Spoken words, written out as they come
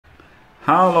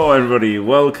Hello everybody,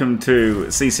 welcome to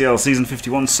CCL Season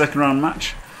 51 second round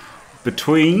match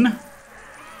between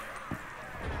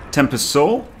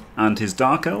TempestSoul and his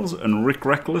Dark Elves and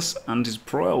Wreckless and his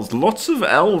Pro Elves. Lots of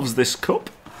elves this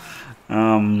cup.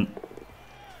 TempestSoul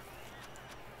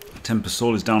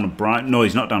is down a bribe. No,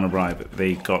 he's not down a bribe.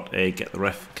 They got a get the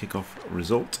ref kickoff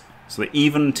result. So the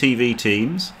even TV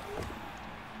teams.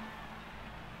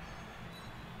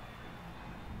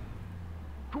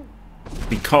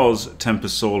 Because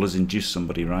TempestSoul has induced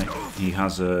somebody, right? He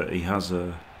has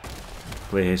a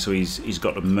play here, so he's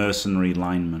got a mercenary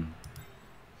lineman.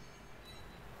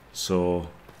 So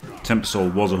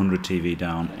TempestSoul was 100 TV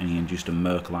down, and he induced a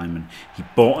merc lineman. He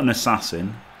bought an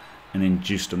assassin and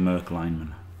induced a merc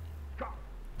lineman.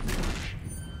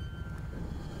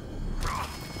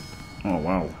 Oh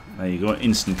wow! There you go,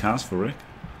 instant cast for Rick.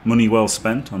 Money well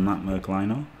spent on that merc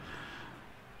lino.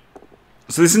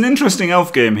 So this is an interesting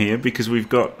elf game here because we've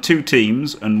got two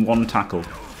teams and one tackle.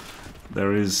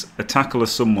 There is a tackler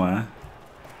somewhere.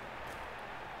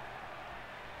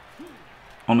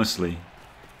 Honestly.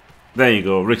 There you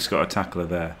go, Rick's got a tackler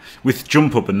there. With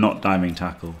jump up and not diving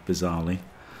tackle, bizarrely.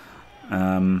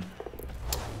 And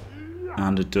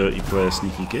a dirty player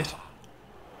sneaky git.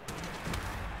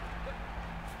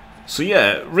 So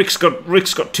yeah, Rick's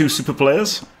got two super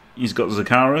players. He's got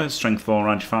Zakara, strength 4,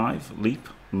 rage 5, leap.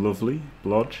 Lovely,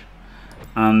 blodge.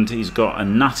 And he's got a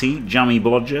natty, jammy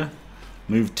blodger.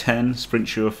 Move 10, sprint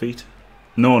sure feet.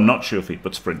 No, not sure feet,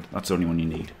 but sprint. That's the only one you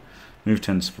need. Move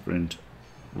 10, sprint,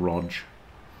 rog.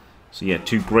 So yeah,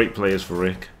 two great players for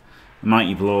Rick.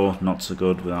 Mighty blow, not so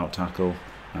good without tackle.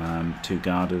 Two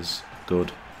guarders,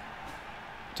 good.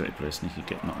 Dirty player sneaky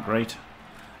git, not great.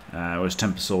 Whereas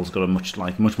TempestSoul's got a much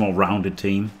more rounded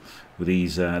team with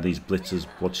these blitzers,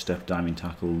 watch step, diving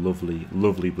tackle, lovely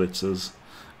blitzers.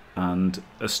 And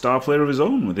a star player of his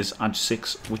own with this Edge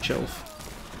 6 Witch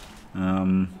Elf.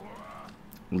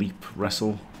 Leap,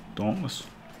 Wrestle, Dauntless.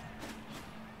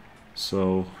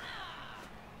 So,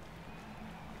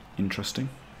 interesting.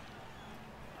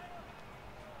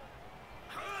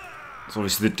 So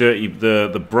obviously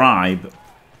the bribe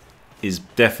is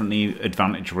definitely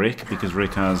advantage Rick because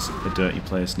Rick has a dirty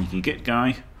player sneaky git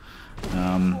guy.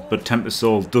 But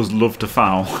TempestSoul does love to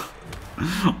foul.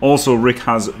 Also, Rick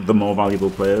has the more valuable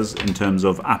players in terms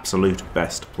of absolute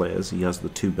best players. He has the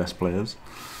two best players.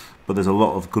 But there's a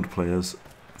lot of good players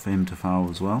for him to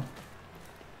foul as well.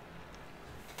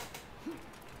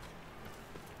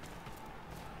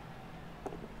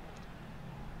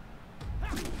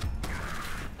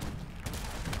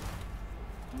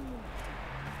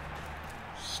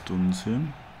 Stuns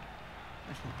him.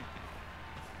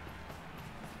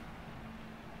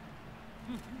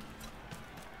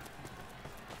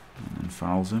 And then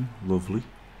fouls him. Lovely.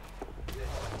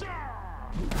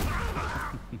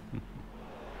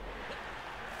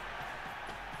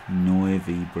 No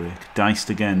AV break.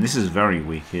 Diced again. This is very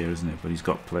weak here, isn't it? But he's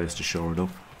got players to shore it up.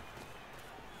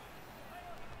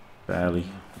 Barely.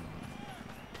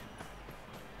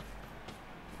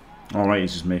 Alright,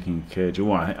 he's just making a cage.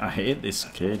 Oh, I hate this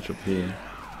cage up here.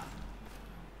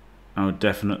 I would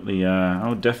definitely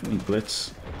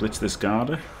blitz this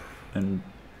guarder and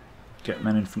get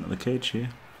men in front of the cage here.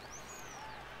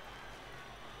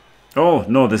 Oh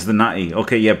no, there's the natty.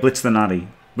 Okay, yeah, blitz the natty.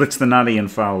 Blitz the natty and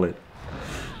foul it.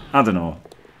 I don't know.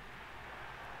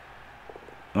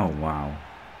 Oh wow.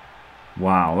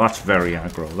 Wow, that's very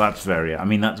aggro. That's very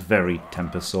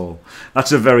TempestSoul.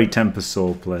 That's a very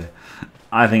TempestSoul play.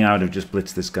 I think I would have just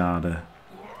blitzed this guarder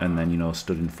and then, you know,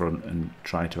 stood in front and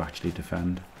tried to actually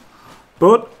defend.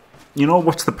 But, you know,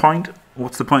 what's the point?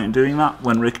 What's the point in doing that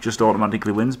when Rick just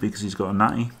automatically wins because he's got a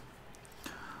natty?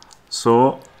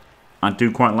 So, I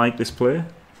do quite like this play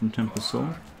from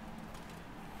TempestSoul.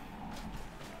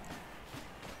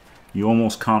 You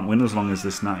almost can't win as long as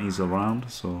this natty's around,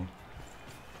 so...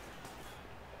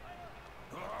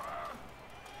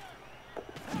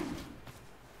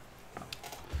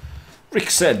 Rick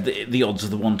said the odds of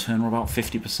the one turn were about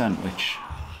 50%, which...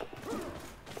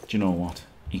 Do you know what?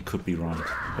 He could be right,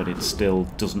 but it still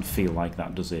doesn't feel like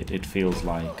that, does it? It feels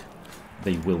like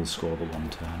they will score the one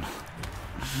turn.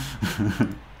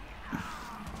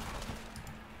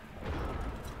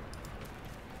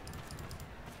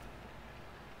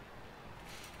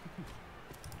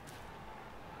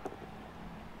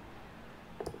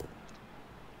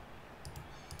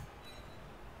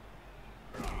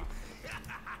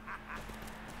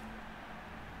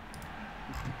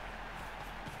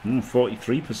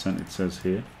 43% it says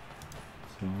here.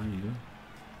 So there you go.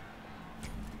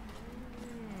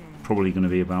 Probably going to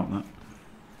be about that.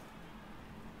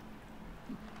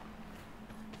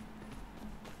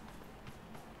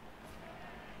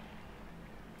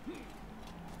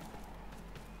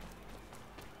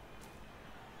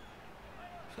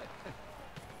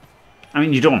 I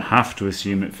mean, you don't have to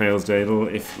assume it fails, Dadle.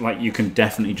 If, like, you can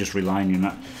definitely just rely on your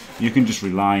nat. You can just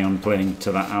rely on playing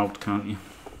to that out, can't you?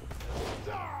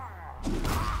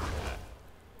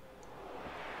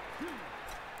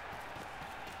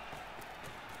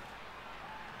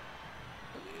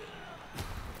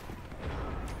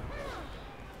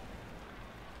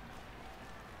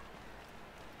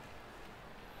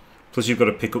 Plus, you've got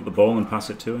to pick up the ball and pass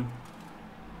it to him.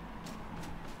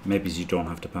 Maybe you don't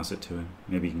have to pass it to him.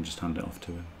 Maybe you can just hand it off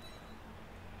to him.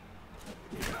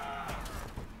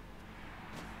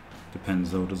 Depends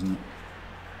though, doesn't it?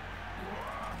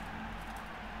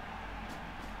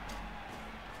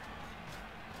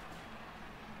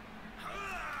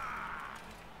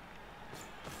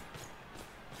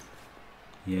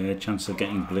 Yeah, chance of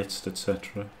getting blitzed,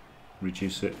 etc.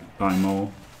 Reduce it by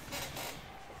more.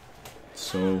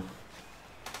 So...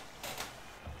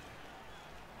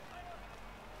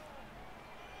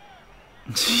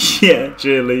 yeah,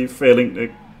 J-Lee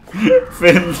failing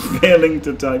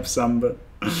to type Samba.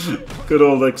 Good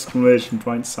old exclamation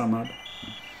point Sam had.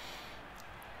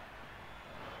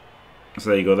 So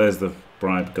there you go, there's the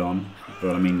bribe gone.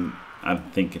 But I mean, I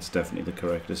think it's definitely the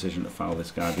correct decision to foul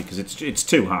this guy because it's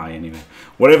too high anyway.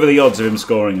 Whatever the odds of him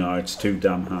scoring are, it's too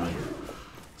damn high.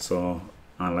 So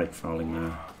I like fouling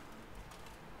there.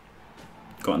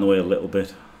 Got in the way a little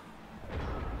bit.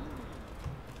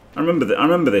 I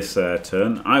remember this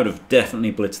turn. I would have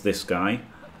definitely blitzed this guy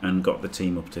and got the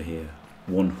team up to here.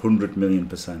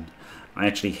 100,000,000%. I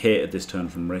actually hated this turn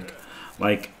from Rick.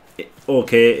 Like,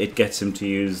 okay, it gets him to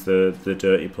use the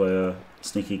dirty player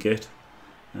sneaky git.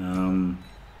 You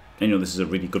know, this is a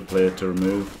really good player to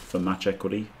remove for match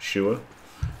equity, sure.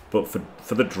 But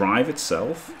for the drive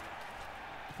itself,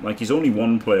 like, he's only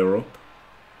one player up.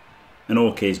 And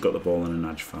okay, he's got the ball in an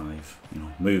edge 5. You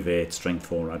know, move 8, strength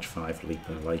 4, edge 5,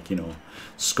 leaper. Like, you know,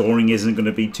 scoring isn't going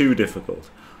to be too difficult.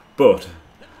 But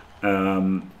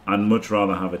I'd much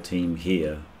rather have a team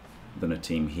here than a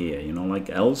team here. You know, like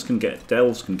Delves can get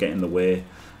in the way.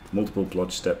 Multiple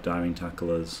blodge step diving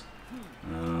tacklers.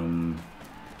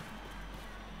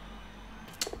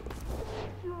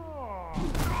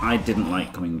 I didn't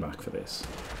like coming back for this.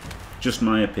 Just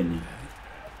my opinion.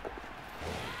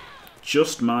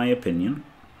 Just my opinion.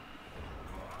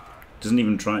 Doesn't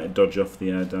even try to dodge off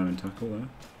the air diving tackle there.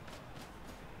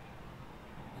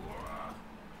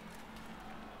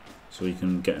 So he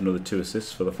can get another 2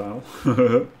 assists for the foul.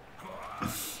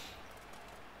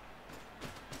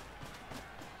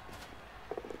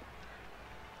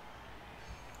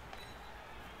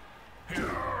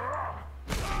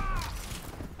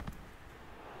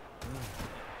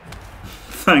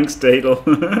 Thanks, Dadle.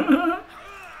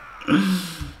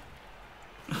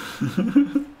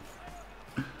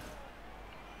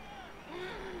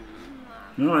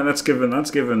 Alright, that's given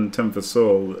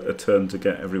TempestSoul a turn to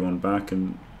get everyone back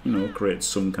and, you know, create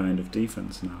some kind of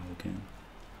defense now again.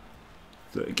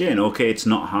 So again, okay, it's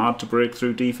not hard to break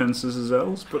through defenses as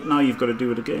Elves, but now you've got to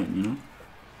do it again, you know.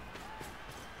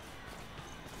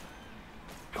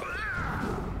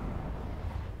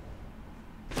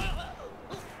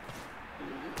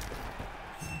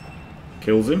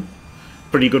 Kills him.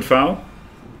 Pretty good foul.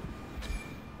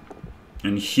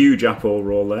 And huge apple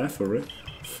roll there for it.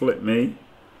 Flip me.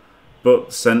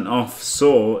 But sent off,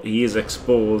 so he is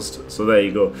exposed. So there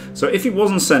you go. So if he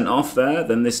wasn't sent off there,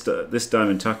 then this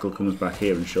diamond tackle comes back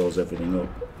here and shows everything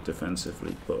up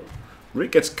defensively. But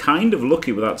Rick gets kind of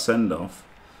lucky with that send off.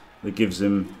 That gives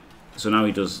him. So now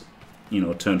he does, you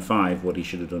know, turn 5 what he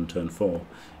should have done turn 4,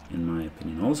 in my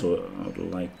opinion. Also, I would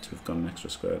like to have gone an extra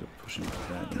square to push him back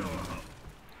there. You know.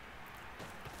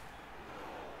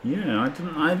 Yeah,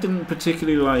 I didn't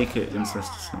particularly like it in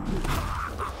Cestaside.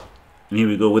 And here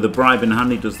we go, with a bribe in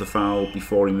hand, he does the foul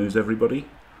before he moves everybody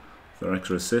for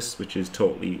extra assists, which is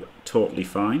totally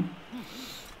fine.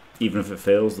 Even if it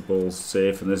fails, the ball's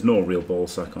safe, and there's no real ball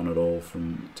sack on at all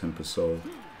from TempestSoul.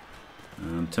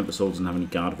 TempestSoul doesn't have any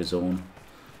guard of his own,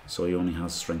 so he only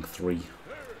has strength 3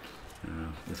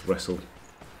 with wrestle.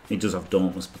 He does have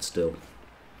dauntless, but still,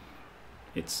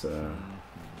 it's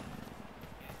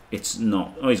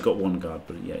not. Oh, he's got 1 guard,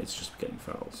 but yeah, it's just getting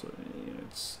fouled. So yeah,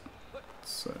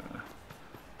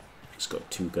 he's got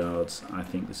 2 guards. I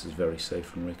think this is very safe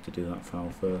from Rick to do that foul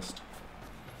first.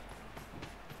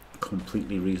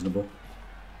 Completely reasonable.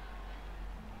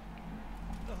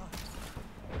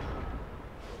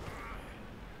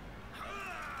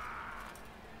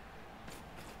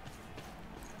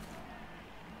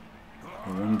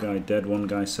 One guy dead, 1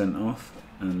 guy sent off,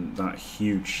 and that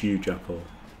huge apple.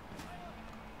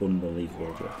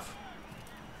 Unbelievable draft.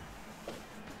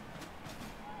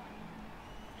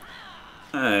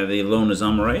 The loner's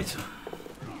Amorate.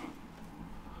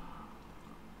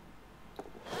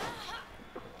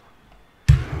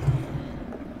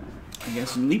 I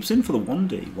guess, and leaps in for the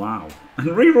 1D. Wow.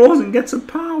 And re-rolls and gets a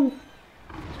POW.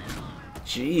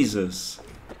 Jesus.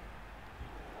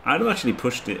 I'd have actually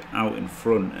pushed it out in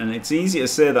front. And it's easy to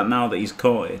say that now that he's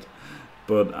caught it.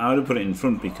 But I would have put it in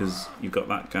front because you've got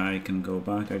that guy who can go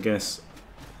back. I guess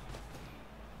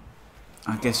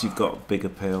you've got a bigger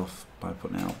payoff by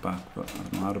putting it out back. But I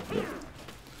don't know how to put it.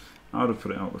 I would have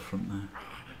put it out the front there.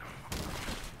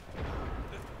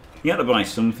 He had to buy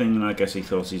something, and I guess he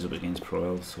thought he's up against Pro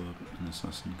Elves, so an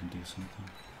assassin can do something.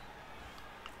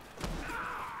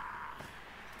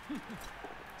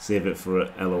 Save it for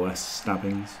LOS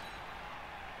stabbings.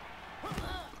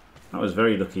 That was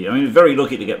very lucky. I mean, very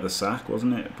lucky to get the sack,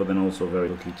 wasn't it? But then also very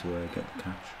lucky to get the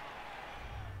catch.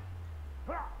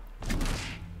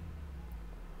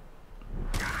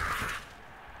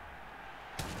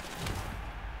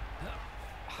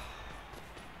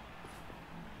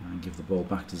 And give the ball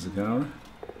back to Zagara.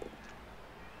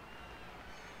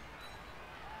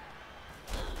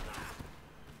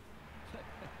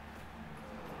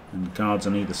 And guards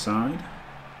on either side.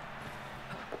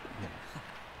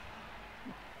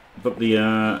 But the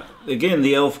again,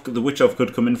 the witch elf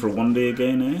could come in for a 1D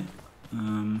again, eh?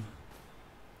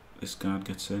 This guard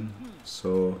gets in,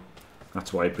 so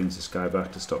that's why he brings this guy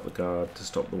back to stop the guard, to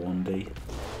stop the 1D.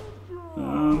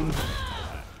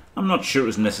 I'm not sure it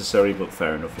was necessary, but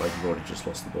fair enough. Like, you've already just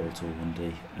lost the ball to a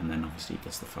 1D, and then obviously he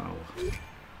gets the foul.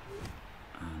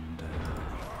 And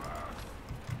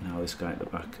now this guy at the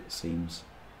back seems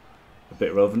a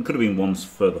bit relevant. Could have been one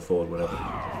further forward, whatever.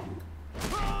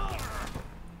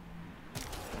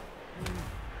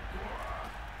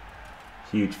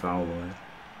 Huge foul there.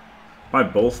 By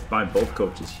both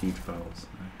coaches, huge fouls.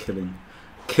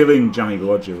 Killing Jammy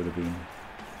Blodger would have been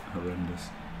horrendous.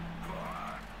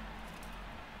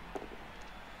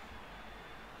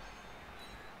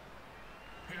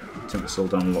 TempestSoul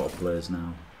down a lot of players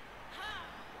now.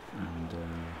 And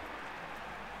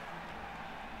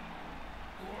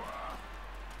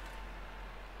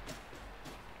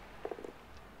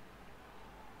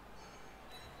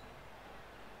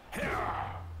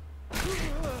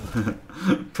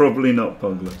probably not,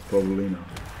 Pugler. Probably not.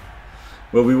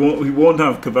 Well, we won't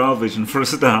have Cabal Vision for a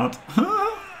start.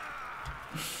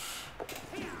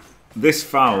 This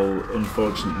foul,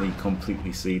 unfortunately,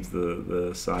 completely seeds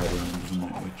the sideline, doesn't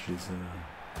it? Which is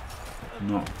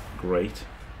not great.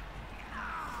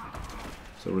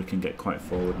 So we can get quite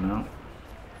forward now.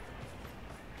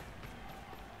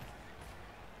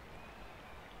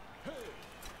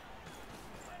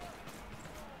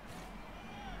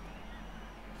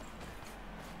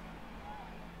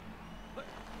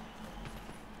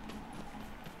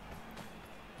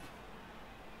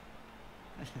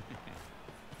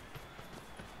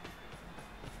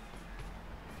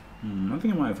 I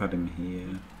think I might have had him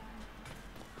here.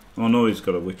 Oh no, he's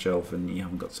got a witch elf and you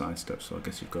haven't got sidestep, so I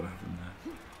guess you've got to have him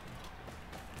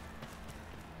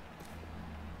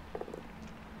there.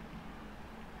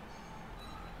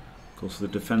 Goes for the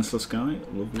defenseless guy,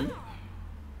 lovely.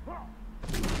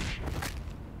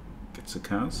 Gets a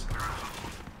Kaz.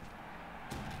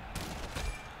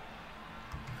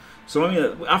 So I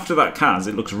mean, after that Kaz,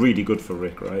 it looks really good for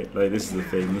Rick, right? Like, this is the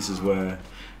thing. This is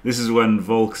when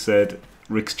Volk said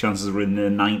Rick's chances are in the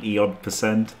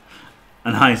 90-odd%,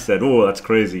 and I said, "Oh, that's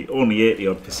crazy. Only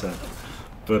 80-odd%."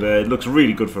 But it looks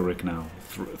really good for Rick now.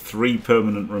 3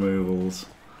 permanent removals.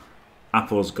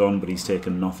 Apo's gone, but he's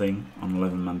taken nothing on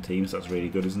 11-man teams. So that's really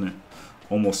good, isn't it?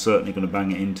 Almost certainly going to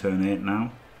bang it in turn 8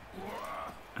 now.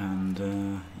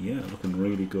 And yeah, looking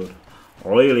really good.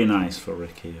 Really nice for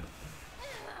Rick here.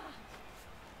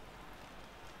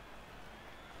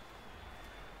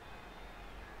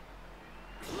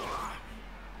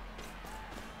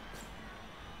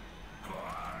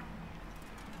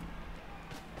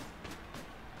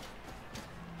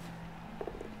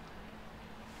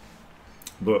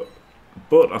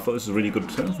 But I thought this was a really good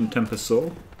turn from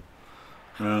TempestSoul.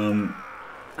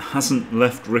 Hasn't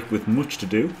left Rick with much to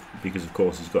do, because of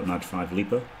course he's got an Ad 5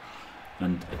 Leaper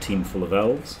and a team full of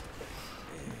elves.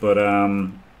 But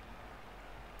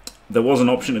there was an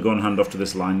option to go and hand off to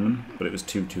this lineman, but it was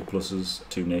 2 2+,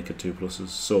 2 naked 2+.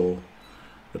 So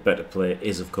the better play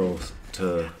is, of course,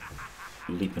 to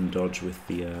leap and dodge with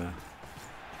the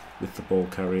ball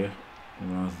carrier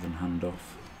rather than hand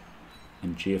off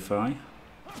in GFI.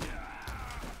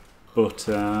 But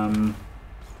I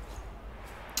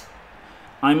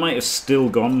might have still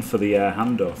gone for the air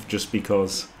handoff, just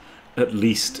because at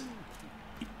least,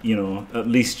 you know, at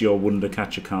least your Wonder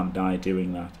Catcher can't die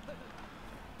doing that.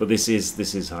 But this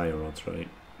is higher odds, right?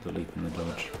 The leap and the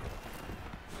dodge.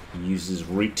 He uses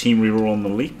team reroll on the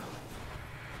leap.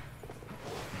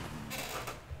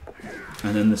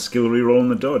 And then the skill reroll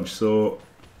and the dodge. So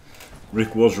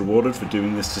Rick was rewarded for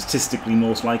doing the statistically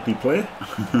most likely play.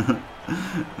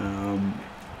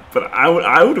 But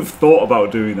I would have thought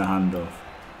about doing the handoff.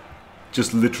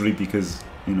 Just literally because,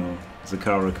 you know,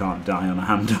 Zakara can't die on a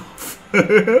handoff.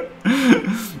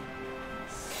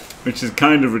 Which is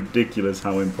kind of ridiculous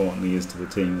how important he is to the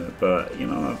team. But, you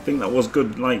know, I think that was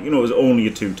good. Like, you know, it was only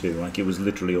a 2-2. Like, it was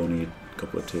literally only a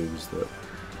couple of 2s that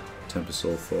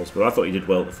TempestSoul forced. But I thought he did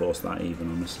well to force that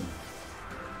even, honestly.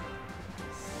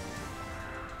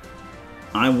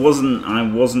 I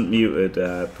wasn't muted,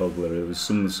 Pogler. It was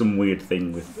some weird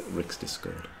thing with Rick's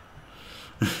Discord.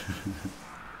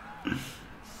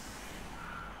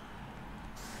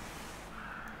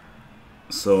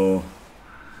 So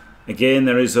again,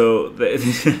 there is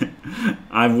a.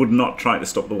 I would not try to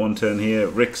stop the one turn here.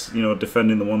 Rick's, you know,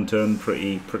 defending the one turn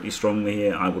pretty strongly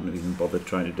here. I wouldn't even bother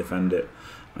trying to defend it.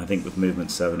 I think with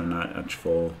movement 7 and edge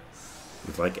 4,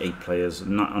 with like 8 players,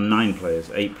 9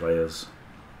 players, 8 players,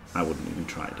 I wouldn't even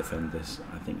try to defend this.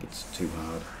 I think it's too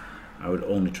hard. I would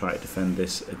only try to defend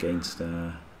this against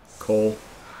Cole.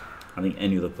 I think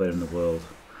any other player in the world,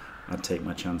 I'd take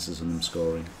my chances on them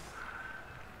scoring.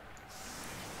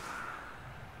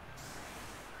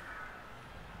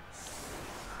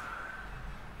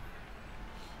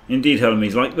 Indeed,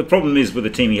 Helmies. Like, the problem is with the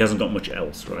team, he hasn't got much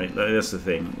else, right? That's the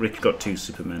thing. Rick's got 2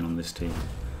 Supermen on this team,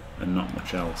 and not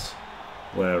much else.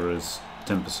 Whereas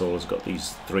TempestSoul has got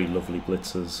these 3 lovely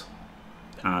blitzers,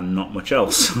 and not much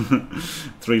else.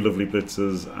 3 lovely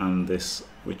blitzers, and this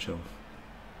Witch Elf.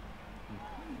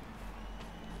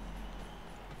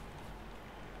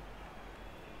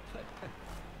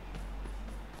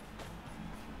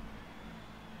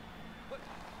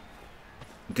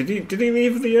 Did he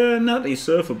leave the natty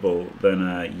surfer bowl?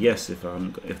 Then yes, if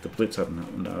the blitz hadn't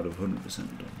happened, I would have 100%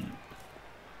 done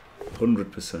it.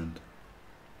 100%.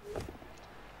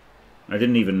 I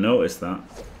didn't even notice that.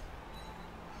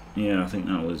 Yeah, I think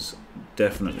that was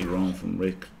definitely wrong from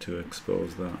Rick to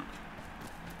expose that.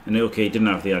 And okay, he didn't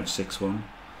have the edge 6-1,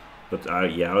 but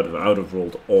yeah, I would have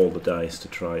rolled all the dice to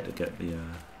try to get the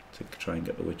try and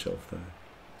get the Witch Elf there.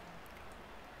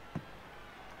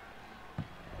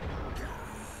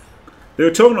 They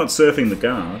were talking about surfing the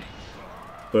guard,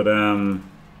 but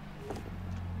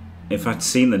if I'd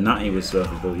seen the natty was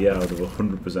surfable, yeah, I would have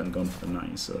 100% gone for the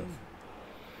natty surf.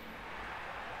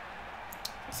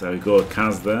 So we go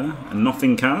Kaz there, and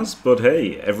nothing Kaz, but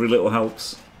hey, every little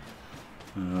helps.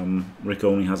 Rick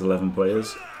only has 11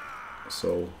 players,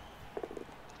 so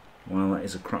while that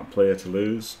is a crap player to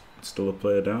lose, it's still a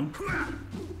player down.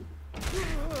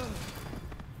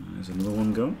 There's another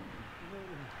one gone.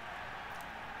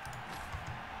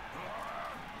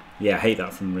 Yeah, I hate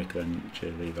that from Rick then,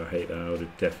 cheerleader. I hate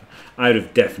that. I would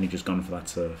have definitely just gone for that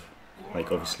surf.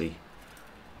 Like, obviously,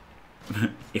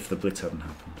 if the blitz hadn't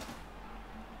happened.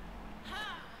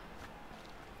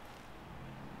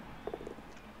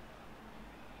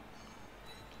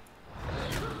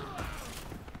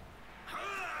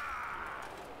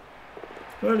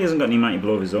 Well, he hasn't got any mighty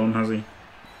blow of his own, has he?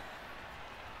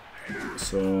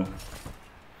 So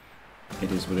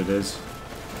it is what it is.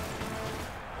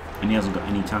 And he hasn't got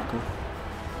any tackle.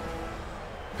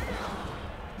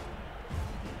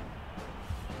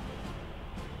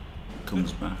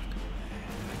 Comes back.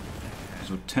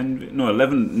 So 10, no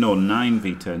 11, no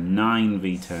 9v10,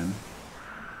 9v10.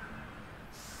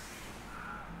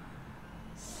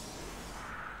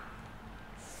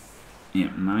 Yeah,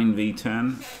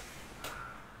 9v10.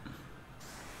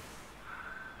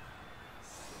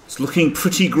 It's looking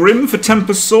pretty grim for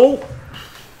TempestSoul.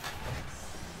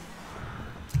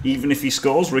 Even if he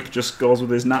scores, Rick just scores with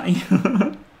his natty.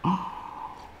 Oh,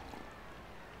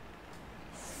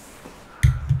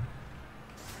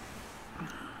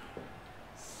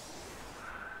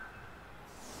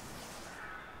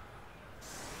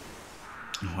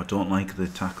 I don't like the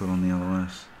tackle on the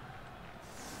LOS.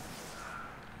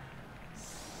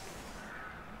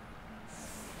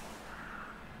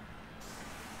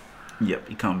 Yep,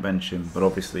 he can't bench him, but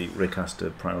obviously Rick has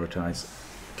to prioritise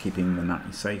keeping the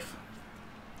natty safe.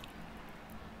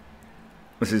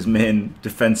 This is main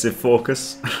defensive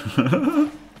focus.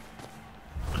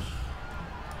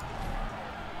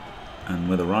 And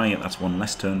with a riot, that's one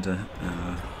less turn to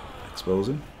expose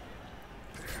him.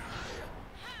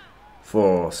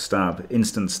 4, stab,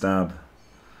 instant stab.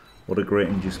 What a great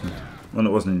inducement. Well,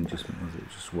 it wasn't an inducement, was it?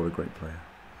 Just what a great player.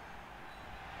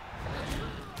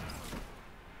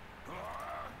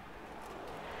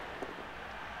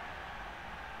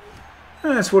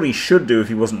 That's what he should do if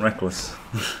he wasn't reckless.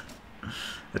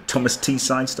 The Thomas T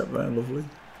sidestep there, lovely.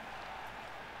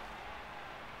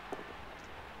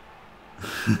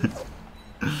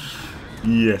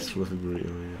 Yes, fluffy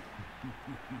burrito, yeah.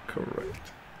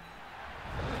 Correct.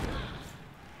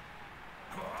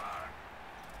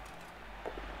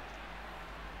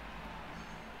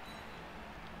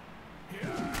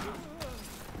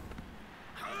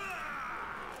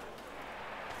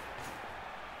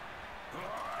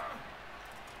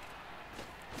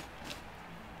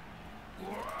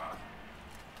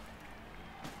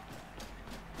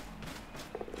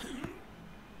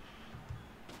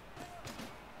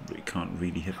 But he can't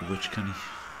really hit the witch, can he?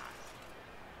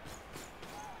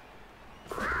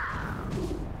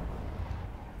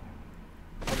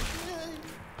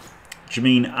 Do you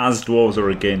mean as dwarves or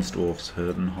against dwarves,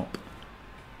 Herd and Hop?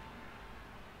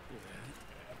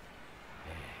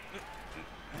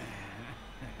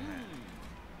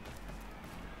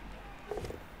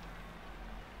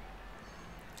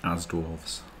 As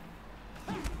dwarves.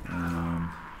 I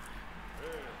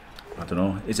don't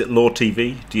know. Is it low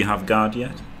TV? Do you have guard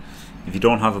yet? If you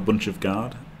don't have a bunch of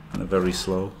guard and are very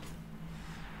slow,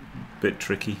 bit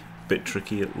tricky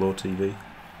at low TV.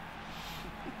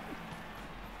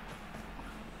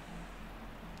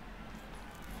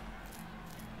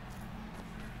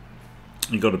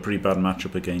 You got a pretty bad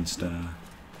matchup against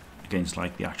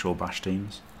like the actual bash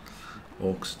teams,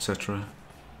 orcs, etc.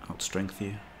 Outstrength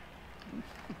you.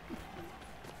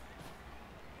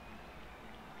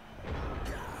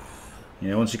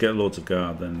 Yeah, once you get loads of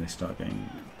guard, then they start getting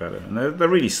better, and they're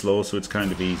really slow, so it's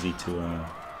kind of easy to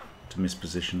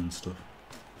misposition and stuff.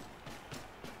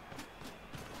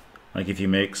 Like if you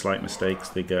make slight mistakes,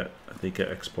 they get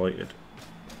exploited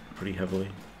pretty heavily.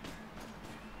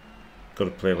 Got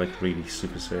to play like really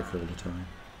super safe all the time.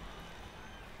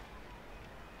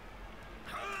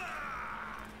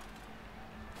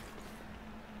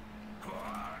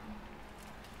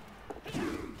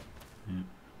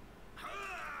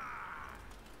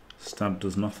 Stab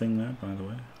does nothing there, by the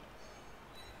way.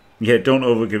 Yeah, don't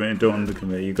overcommit and don't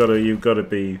undercommit. You've got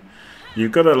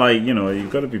to like, you know, you've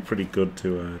got to be pretty good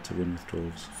to win with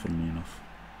dwarves. Funnily enough,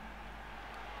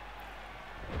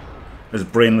 as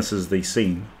brainless as they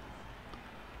seem,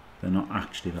 they're not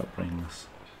actually that brainless.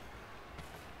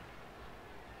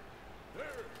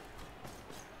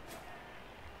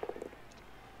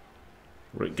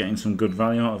 Rick getting some good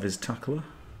value out of his tackler.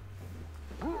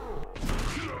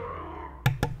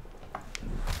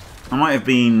 I might have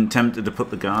been tempted to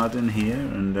put the guard in here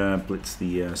and blitz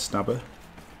the stabber.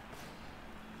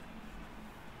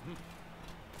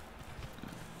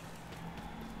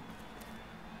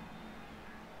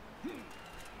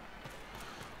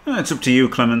 It's up to you,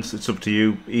 Clemens. It's up to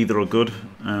you. Either are good.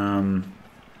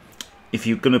 If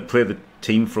you're going to play the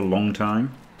team for a long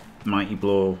time, Mighty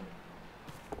Blow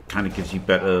kind of gives you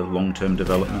better long-term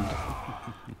development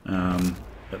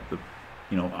at the,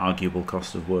 you know, arguable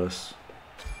cost of worse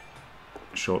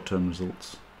short-term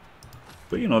results.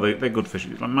 But you know, they're good fish.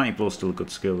 Like Mighty Blow's still a good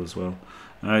skill as well.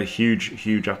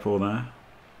 Huge apple there,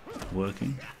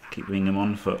 working, keeping him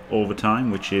on for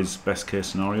overtime, which is best case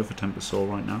scenario for TempestSoul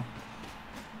right now.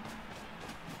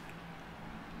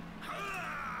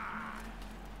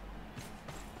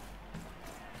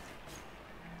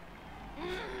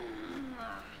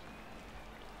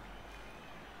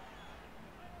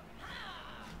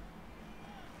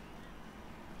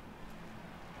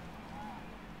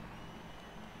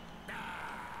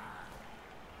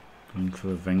 Going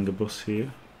for a Vengabus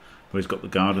here. Well, he's got the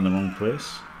guard in the wrong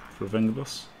place for a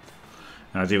Vengabus.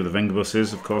 The idea with the Vengabus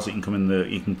is, of course, it can come in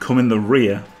the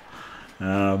rear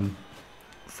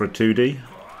for a 2D.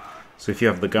 So if you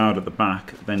have the guard at the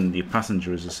back, then the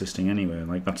passenger is assisting anyway.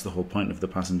 Like that's the whole point of the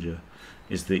passenger,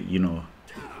 is that, you know,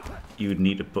 you would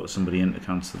need to put somebody in to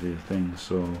cancel the thing.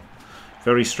 So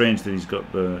very strange that he's got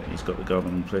the guard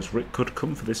in place. Rick could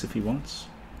come for this if he wants.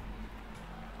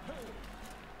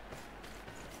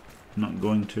 Not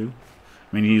going to.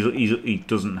 I mean, he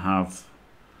doesn't have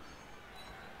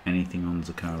anything on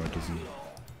Zakara, does he?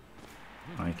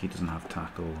 Like, he doesn't have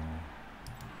tackle or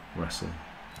wrestle.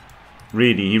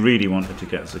 Really, he really wanted to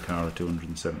get Zakara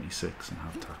 276 and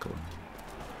have tackle.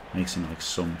 Makes him like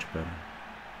so much better.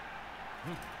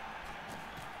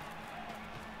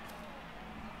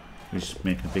 He's just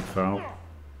making a big foul.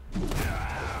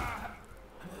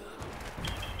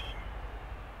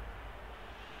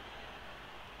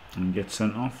 And get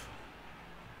sent off.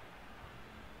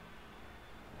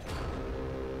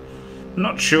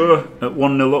 Not sure at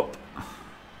 1-0 up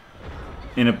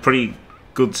in a pretty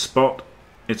good spot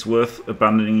it's worth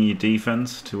abandoning your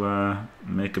defense to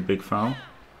make a big foul.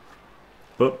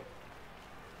 But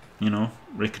you know,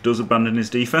 Rick does abandon his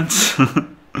defense.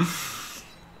 Turn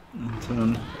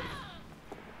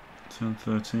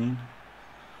 13.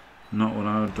 Not what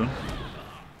I would have done.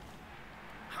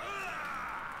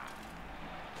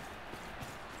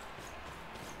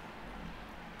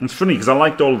 It's funny because I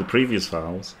liked all of the previous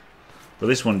fouls, but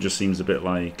this one just seems a bit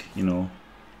like, you know.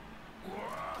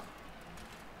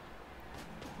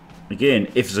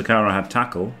 Again, if Zakara had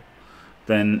tackle,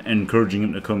 then encouraging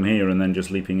him to come here and then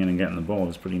just leaping in and getting the ball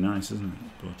is pretty nice, isn't it?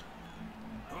 But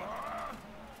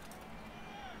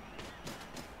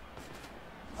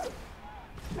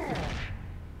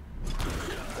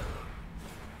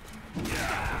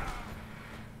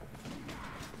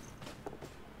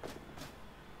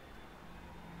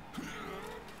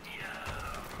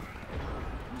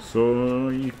so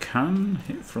you can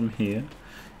hit from here.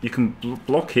 You can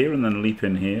block here and then leap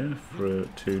in here for a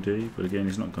 2D, but again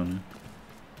he's not gonna.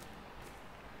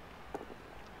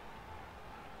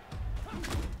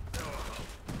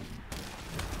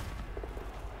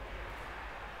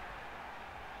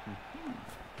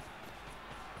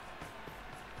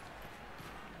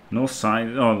 No side.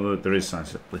 Oh, there is side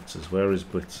step blitzers. Where is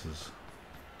blitzers?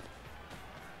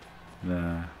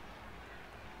 There.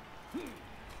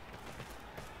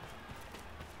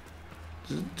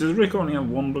 Does Rick only have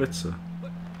one blitzer?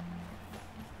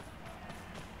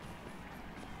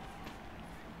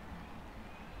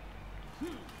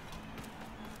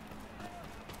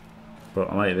 But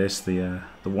I like this. The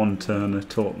one turner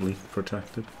totally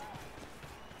protected.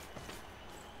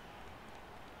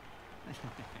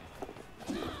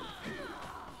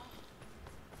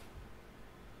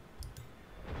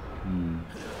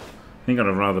 I think I'd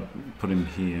have rather put him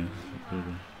here.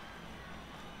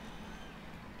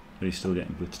 But he's still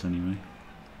getting blitzed anyway.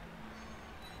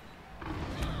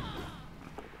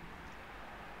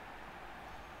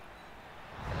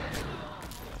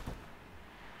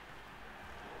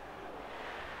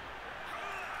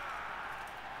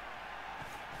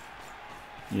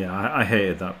 Yeah, I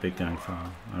hated that big gang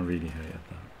foul. I really hated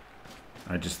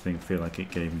that. I just feel like it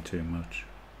gave him too much.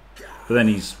 But then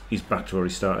he's back to where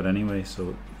he started anyway, so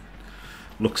it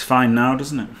looks fine now,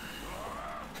 doesn't it?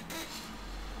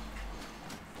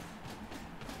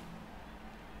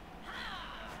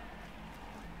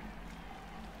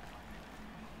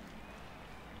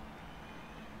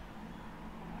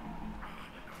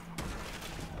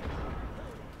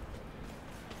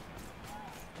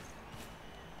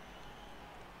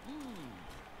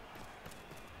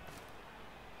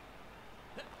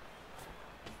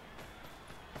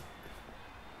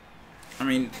 I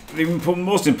mean, the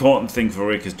most important thing for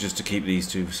Rick is just to keep these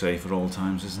two safe at all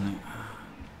times, isn't it?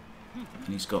 And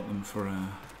he's got them for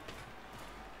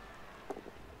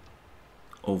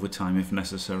overtime if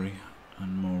necessary,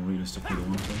 and more realistically the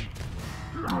one thing.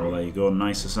 Oh, well, there you go.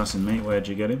 Nice assassin, mate. Where'd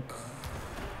you get him?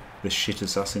 The shit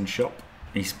assassin shop.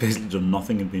 He's basically done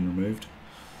nothing and been removed.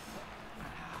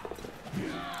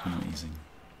 Amazing.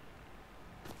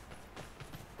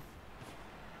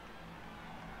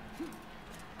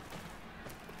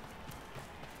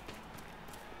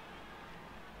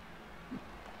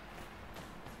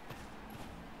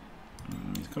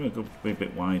 Gotta go a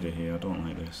bit wider here. I don't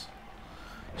like this.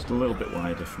 Just a little bit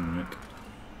wider from Rick.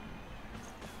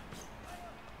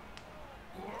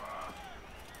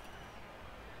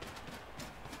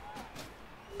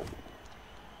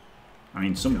 I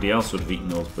mean, somebody else would have eaten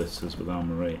those blitzers with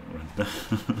armor 8 right there.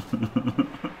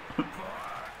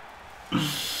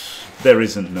 There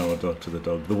isn't no dog to the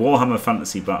dog. The Warhammer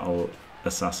Fantasy Battle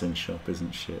Assassin shop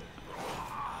isn't shit.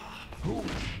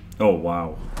 Oh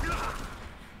wow.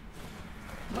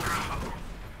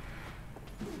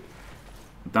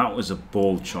 That was a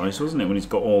bold choice, wasn't it? When he's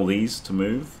got all these to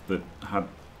move that had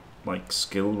like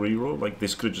skill reroll, like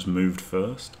this could have just moved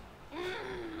first.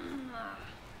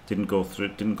 Didn't go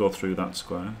through that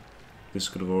square. This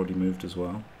could have already moved as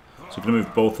well. So you're gonna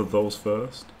move both of those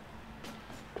first.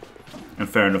 And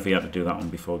fair enough, he had to do that one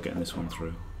before getting this one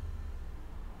through.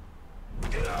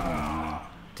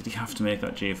 Did he have to make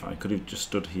that GFI? Could he have just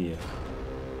stood here?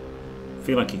 I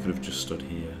feel like he could have just stood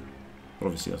here. But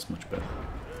obviously that's much better.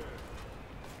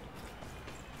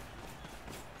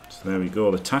 So there we go.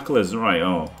 The tackler's right.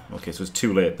 Oh, okay, so it's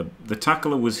too late. The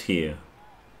tackler was here.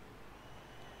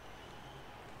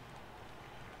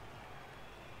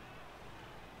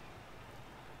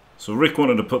 So Rick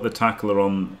wanted to put the tackler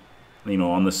on, you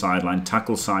know, on the sideline.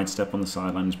 Tackle sidestep on the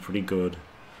sideline is pretty good.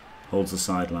 Holds the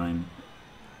sideline.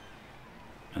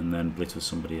 And then blitz with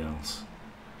somebody else.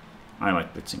 I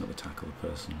like blitzing with the tackler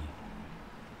personally.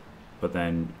 But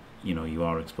then, you know, you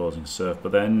are exposing surf.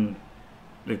 But then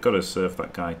they've got to surf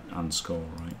that guy and score,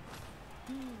 right?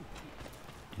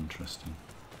 Interesting.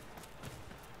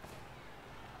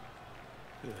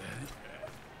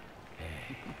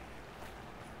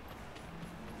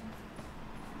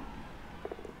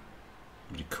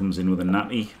 He comes in with a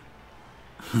natty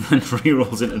and then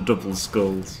rerolls into double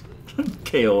skulls.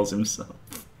 KOs himself.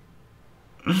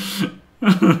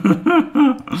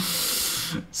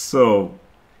 So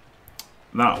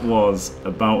that was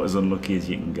about as unlucky as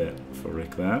you can get for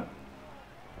Rick there.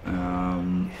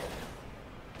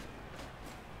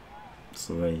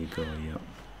 So there you go. Yep.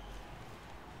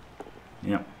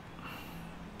 Yep.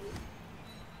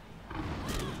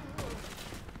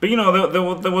 But you know,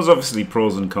 there was obviously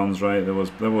pros and cons, right? There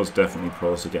was definitely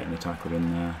pros to getting a tackle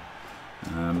in there.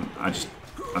 I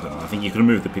don't know. I think you could have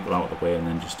moved the people out of the way and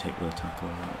then just take the tackle.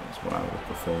 That's what I would have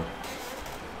preferred.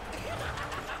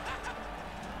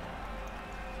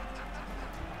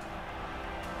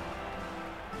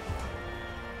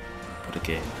 But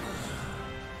again,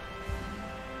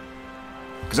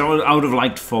 because I would have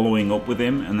liked following up with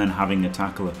him and then having a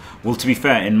tackler. Well, to be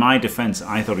fair, in my defence,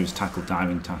 I thought he was tackle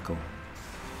diving tackle.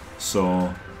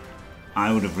 So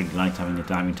I would have really liked having a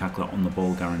diving tackler on the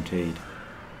ball guaranteed.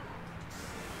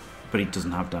 But he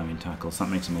doesn't have diving tackles, so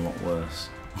that makes him a lot worse.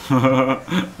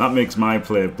 That makes my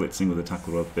play of blitzing with a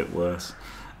tackler a bit worse.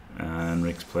 And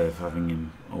Rick's play of having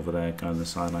him over there guarding the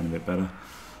sideline a bit better.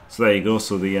 So there you go,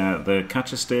 so the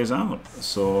catcher stays out.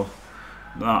 So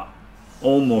that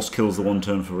almost kills the one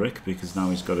turn for Rick, because now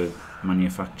he's got to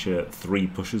manufacture 3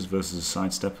 pushes versus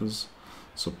sidesteppers.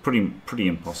 So pretty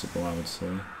impossible, I would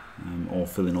say. Or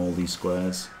fill in all these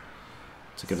squares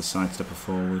to get a sidestepper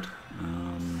forward.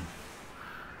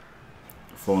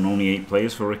 For only 8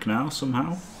 players for Rick now,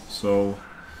 somehow. So,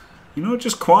 you know,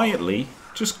 just quietly,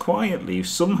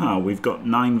 somehow we've got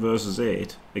 9 versus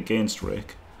 8 against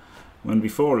Rick. When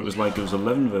before it was like it was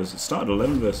 11 versus... It started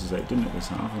 11 versus 8, didn't it, this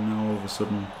half? And now all of a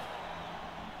sudden...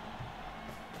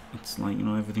 It's like, you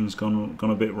know, everything's gone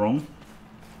a bit wrong.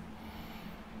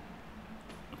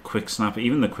 Quick snap.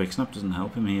 Even the quick snap doesn't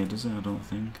help him here, does it? I don't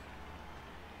think.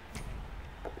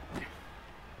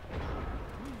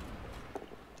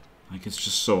 Like, it's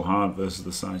just so hard versus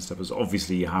the sidesteppers.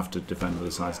 Obviously, you have to defend with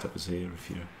the sidesteppers here if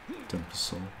you're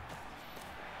TempestSoul.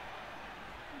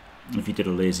 If you did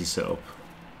a lazy setup,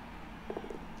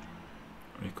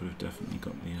 Rick could have definitely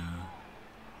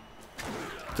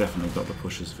got the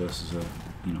pushes versus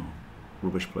you know,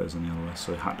 rubbish players on the LOS.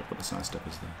 So he had to put the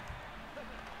sidesteppers there.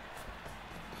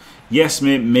 Yes,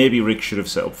 maybe Rick should have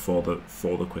set up for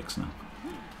the quick snap.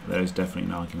 There is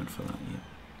definitely an argument for that.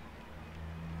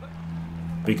 Yeah.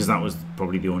 Because that was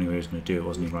probably the only way he was going to do it,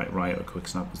 wasn't he? Right, a quick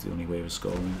snap was the only way he was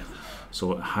scoring.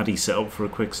 So had he set up for a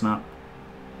quick snap,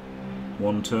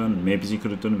 one turn, maybe he could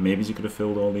have done it, maybe he could have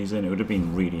filled all these in. It would have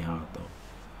been really hard though.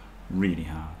 Really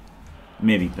hard.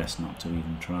 Maybe best not to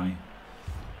even try.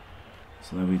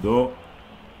 So there we go.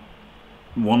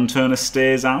 One turner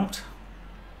stays out.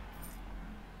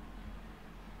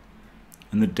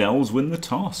 And the Dells win the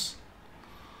toss.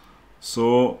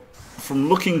 So, from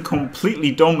looking completely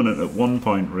dominant at one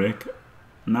point, Rick,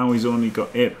 now he's only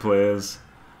got 8 players.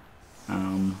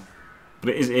 But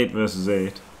it is 8 versus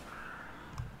 8.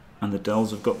 And the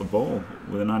Dells have got the ball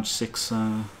with an Edge 6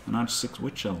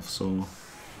 Witch Elf. So,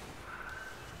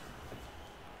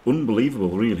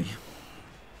 unbelievable, really.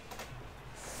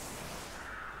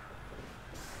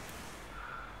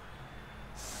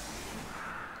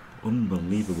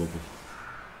 Unbelievable.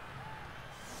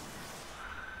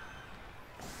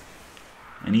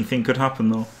 Anything could happen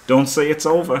though. Don't say it's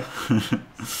over.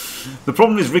 The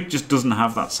problem is Rick just doesn't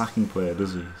have that sacking player,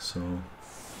 does he? So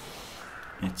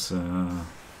it's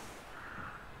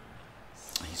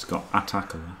he's got a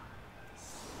tackler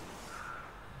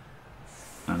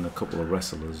and a couple of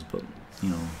wrestlers, but you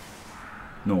know,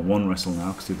 no, one wrestle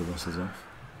now because the other wrestles off.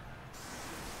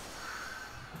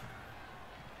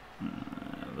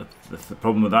 The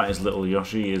problem with that is little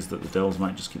Yoshi is that the Dells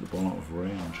might just keep the ball out of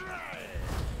range.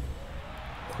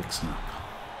 Quick snap.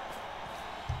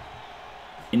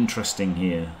 Interesting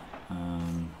here.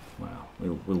 Well,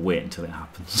 we'll wait until it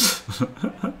happens.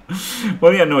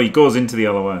 Well, yeah, no, he goes into the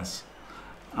LOS.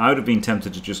 I would have been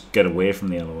tempted to just get away from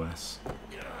the LOS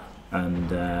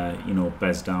and you know,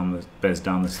 bez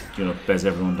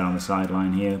everyone down the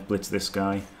sideline here, blitz this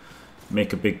guy,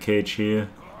 make a big cage here,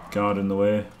 guard in the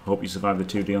way, hope you survive the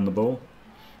 2D on the ball,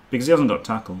 because he hasn't got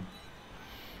tackle.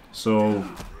 So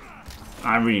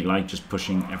I really like just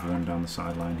pushing everyone down the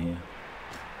sideline here.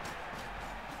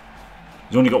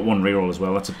 He's only got 1 reroll as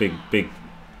well. That's a big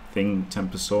thing,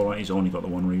 TempestSoul, right? He's only got the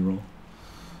 1 reroll.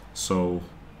 So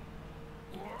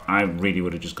I really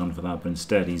would have just gone for that, but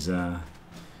instead he's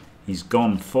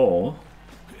gone for...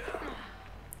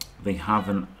 They have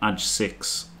an Edge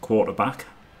 6 quarterback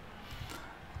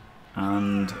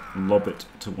and lob it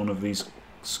to one of these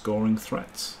scoring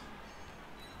threats.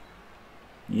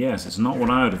 Yes, it's not what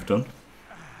I would have done.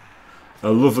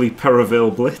 A lovely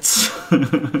Perivale blitz.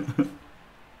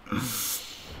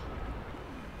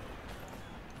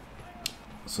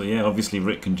 So yeah, obviously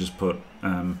Rick can just put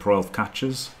Pro-Elf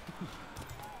catchers,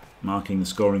 marking the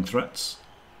scoring threats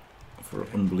for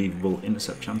unbelievable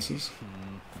intercept chances.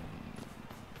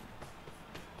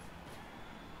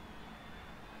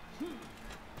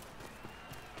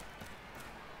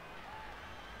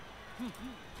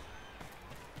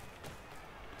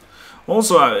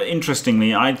 Also,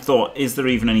 interestingly, I thought, is there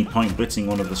even any point blitzing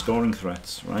one of the scoring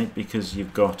threats, right? Because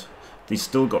they've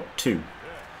still got 2.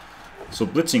 So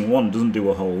blitzing 1 doesn't do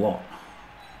a whole lot.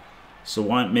 So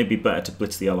why maybe better to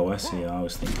blitz the LOS here, I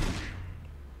was thinking.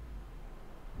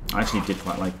 I actually did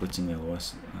quite like blitzing the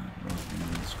LOS rather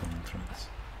than the scoring threats.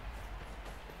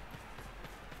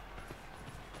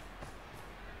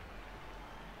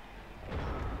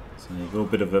 So there you go,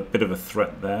 bit of a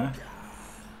threat there.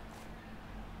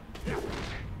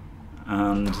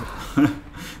 And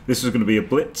this was going to be a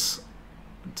blitz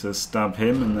to stab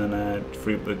him and then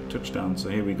free up the touchdown. So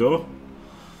here we go.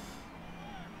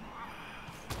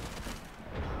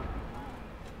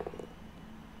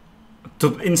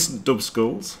 Instant dub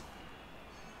skulls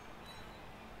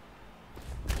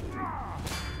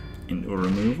into a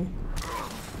removal.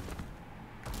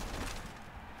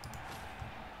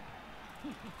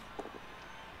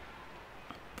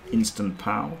 Instant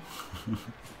pow.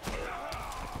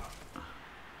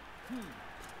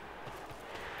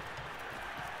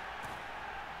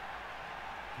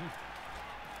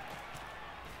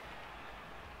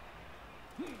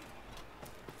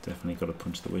 Definitely got to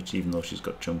punch the witch, even though she's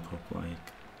got jump up. Like,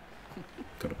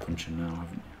 got to punch her now,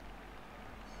 haven't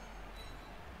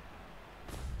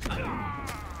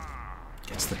you?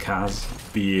 Gets the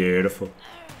Kaz. Beautiful,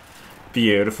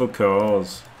 beautiful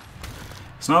cause.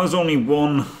 So now there's only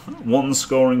one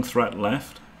scoring threat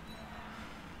left.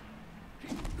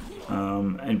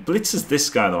 And blitzes this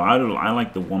guy though. I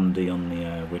like the 1D on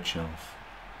the witch elf,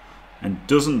 and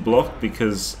doesn't block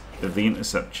because of the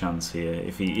intercept chance here.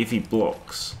 If he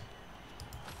blocks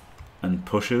and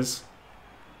pushes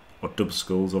or dub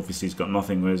skulls, obviously he's got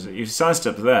nothing. Whereas if you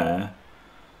sidestep there,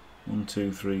 1,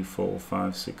 2, 3, 4,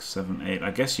 5, 6, 7, 8.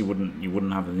 I guess you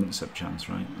wouldn't have an intercept chance,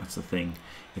 right? That's the thing.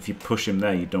 If you push him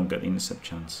there, you don't get the intercept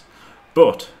chance.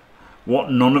 But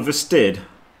what none of us did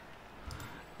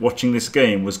watching this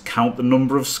game was count the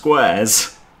number of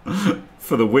squares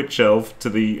for the witch elf to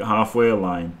the halfway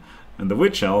line. And the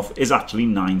witch elf is actually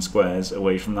 9 squares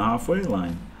away from the halfway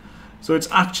line. So it's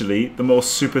actually the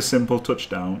most super simple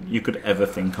touchdown you could ever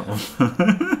think of.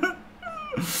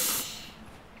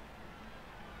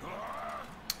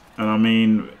 And I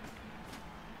mean,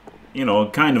 you know,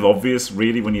 kind of obvious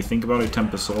really when you think about it.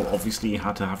 TempestSoul, obviously you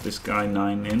had to have this guy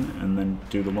 9 in and then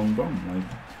do the long bomb.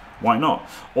 Like, why not?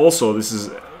 Also, this is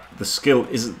the skill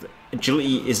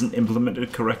agility isn't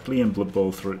implemented correctly in Blood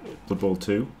Bowl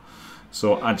 2.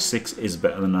 So Edge 6 is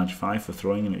better than Edge 5 for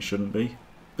throwing, and it shouldn't be.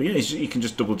 But yeah, you can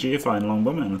just double GFI and long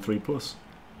bomb it on a 3+.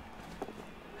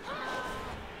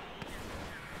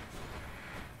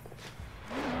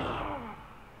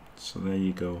 So there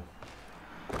you go.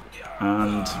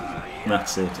 And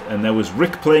that's it. And there was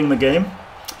Rick playing the game,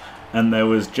 and there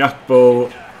was Jack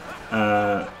Bull,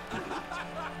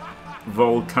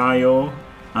 Volcayo,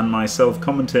 and myself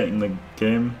commentating the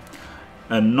game,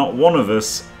 and not one of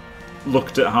us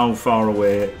looked at how far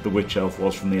away the witch elf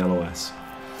was from the LOS.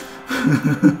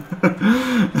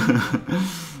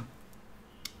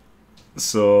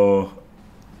 So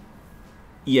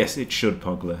yes, it should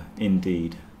Pogler,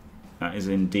 indeed. That is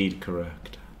indeed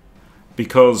correct.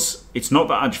 Because it's not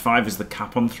that Edge 5 is the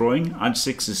cap on throwing, Edge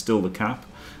 6 is still the cap,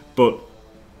 but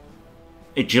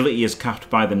agility is capped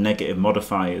by the negative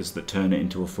modifiers that turn it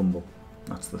into a fumble.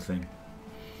 That's the thing.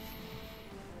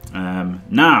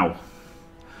 Now,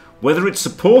 whether it's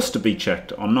supposed to be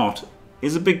checked or not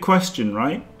is a big question,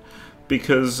 right?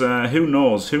 Because who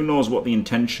knows? Who knows what the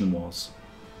intention was?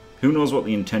 Who knows what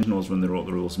the intention was when they wrote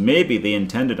the rules? Maybe they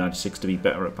intended Edge 6 to be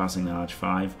better at passing than Edge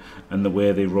 5, and the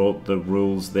way they wrote the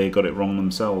rules, they got it wrong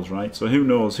themselves, right? So who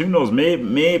knows? Who knows?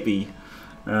 Maybe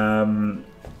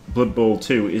Blood Bowl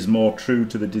 2 is more true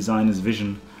to the designer's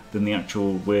vision than the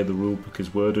actual way the rule book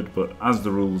is worded, but as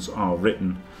the rules are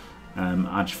written,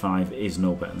 Edge 5 is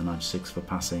no better than Edge 6 for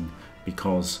passing,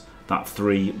 because that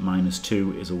 3 minus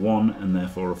 2 is a 1 and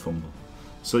therefore a fumble.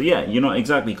 So yeah, you're not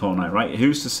exactly calling out, right?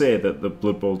 Who's to say that the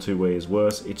Blood Bowl 2 way is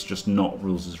worse? It's just not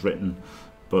rules as written,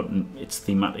 but it's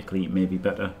thematically maybe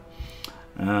better.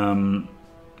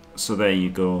 So there you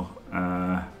go.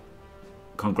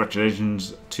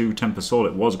 Congratulations to TempestSoul.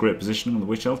 It was great positioning on the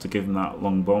Witch Elf to give him that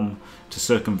long bomb to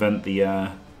circumvent the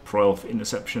Pro Elf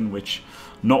interception, which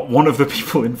not one of the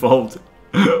people involved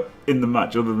in the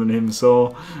match other than him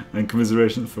saw. And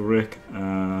commiserations for Rick.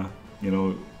 You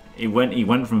know, he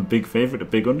went from big favourite to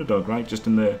big underdog, right? Just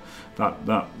in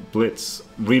that blitz,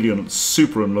 really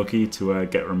super unlucky to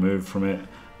get removed from it,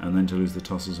 and then to lose the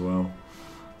toss as well.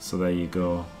 So there you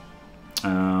go.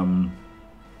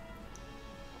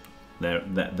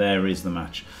 There is the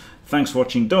match. Thanks for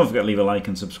watching. Don't forget to leave a like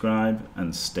and subscribe,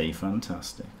 and stay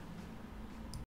fantastic.